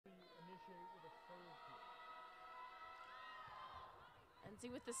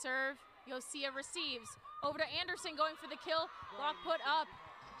Enzi with the serve. Yosia receives. Over to Anderson going for the kill. Block put up.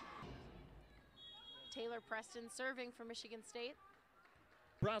 Taylor Preston serving for Michigan State.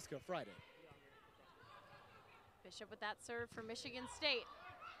 Nebraska Friday. Bishop with that serve for Michigan State.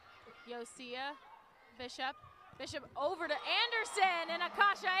 Yosia, Bishop. Bishop over to Anderson, and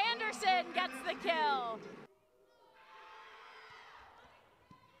Akasha Anderson gets the kill.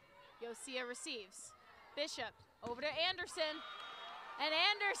 Yosia receives. Bishop over to Anderson. And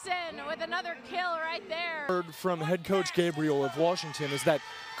Anderson with another kill right there. Heard from head coach Gabriel of Washington is that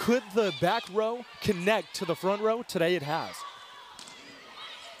could the back row connect to the front row? Today it has.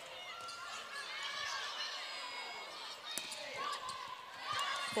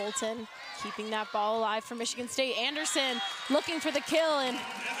 Bolton keeping that ball alive for Michigan State. Anderson looking for the kill, and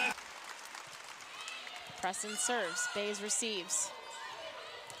Preston serves. Bays receives.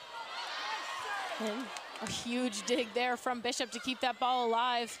 And a huge dig there from Bishop to keep that ball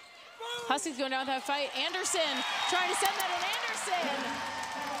alive. Huskies going down with that fight. Anderson trying to send that, and Anderson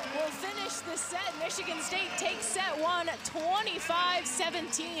will finish the set. Michigan State takes set one,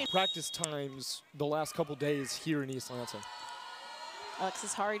 25-17. Practice times the last couple days here in East Lansing.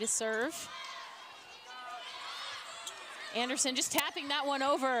 Alexis Hari to serve. Anderson just tapping that one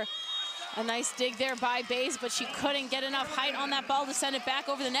over. A nice dig there by Bays, but she couldn't get enough height on that ball to send it back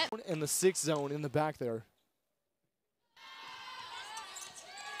over the net. And the 6th zone in the back there.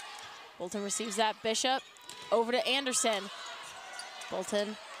 Bolton receives that. Bishop over to Anderson.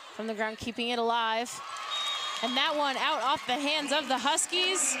 Bolton from the ground keeping it alive. And that one out off the hands of the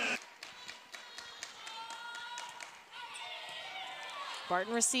Huskies.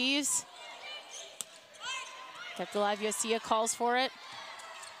 Barton receives. Kept alive. Yosia calls for it.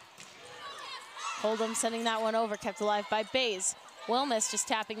 Hold'em sending that one over. Kept alive by Bays. Wilmus just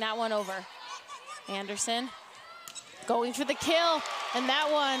tapping that one over. Anderson going for the kill. And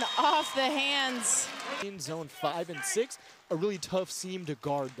that one off the hands. In zone 5 and 6, a really tough seam to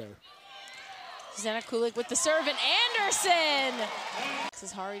guard there. Susanna Kulik with the serve, and Anderson! This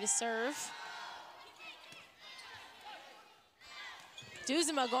is Hari to serve.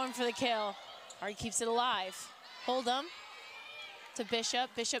 Duzema going for the kill. Hari keeps it alive. Hold'em to Bishop.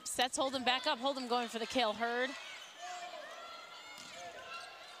 Bishop sets Hold'em back up. Hold'em going for the kill. Hurd.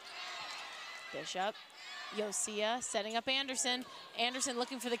 Bishop. Yosia setting up Anderson. Anderson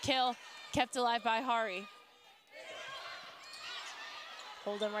looking for the kill. Kept alive by Hari.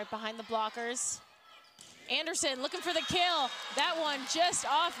 Hold'em right behind the blockers. Anderson looking for the kill. That one just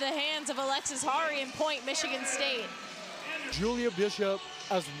off the hands of Alexis Hari, and point Michigan State. Julia Bishop,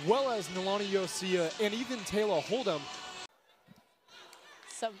 as well as Nilani Yosia, and even Taylor Hold'em.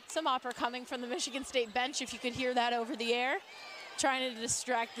 Some opera coming from the Michigan State bench, if you could hear that over the air. Trying to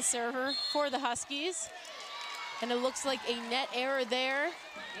distract the server for the Huskies. And it looks like a net error there.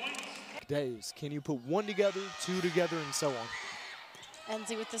 Days. Can you put one together, two together, and so on?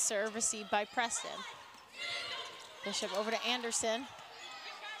 Enzi with the serve, received by Preston. Bishop over to Anderson.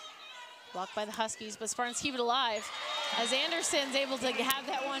 Blocked by the Huskies, but Spartans keep it alive. As Anderson's able to have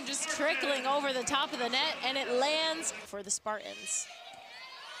that one just trickling over the top of the net, and it lands for the Spartans.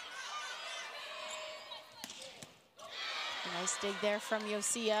 A nice dig there from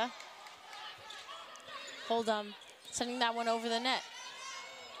Yosia. Hold'em sending that one over the net.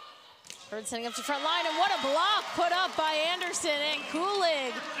 Hurd sending up to front line, and what a block put up by Anderson and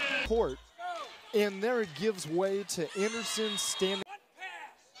Kulig. Court, and there it gives way to Anderson standing.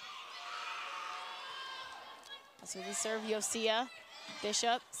 So the serve, Yosia.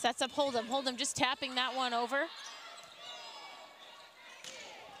 Bishop sets up Hold'em. Hold'em just tapping that one over.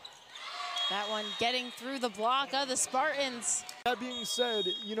 That one getting through the block of the Spartans. That being said,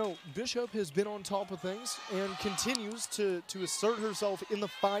 you know, Bishop has been on top of things and continues to assert herself in the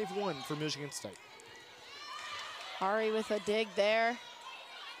 5-1 for Michigan State. Hari with a dig there.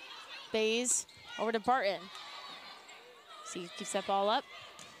 Bays over to Barton. See, keeps that ball up.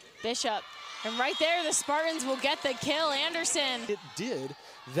 Bishop. And right there, the Spartans will get the kill. Anderson. It did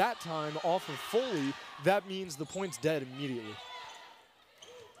that time off of Foley. That means the point's dead immediately.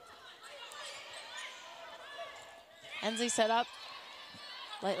 Enzi set up,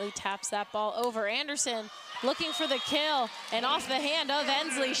 lightly taps that ball over. Anderson looking for the kill, and off the hand of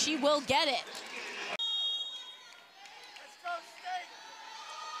Ensley, she will get it.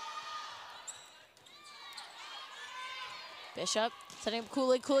 Bishop setting up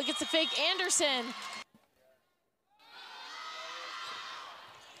Kulig. Kulig gets a fake. Anderson.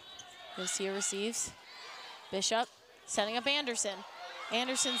 Yosia receives. Bishop setting up Anderson.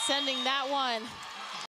 Anderson sending that one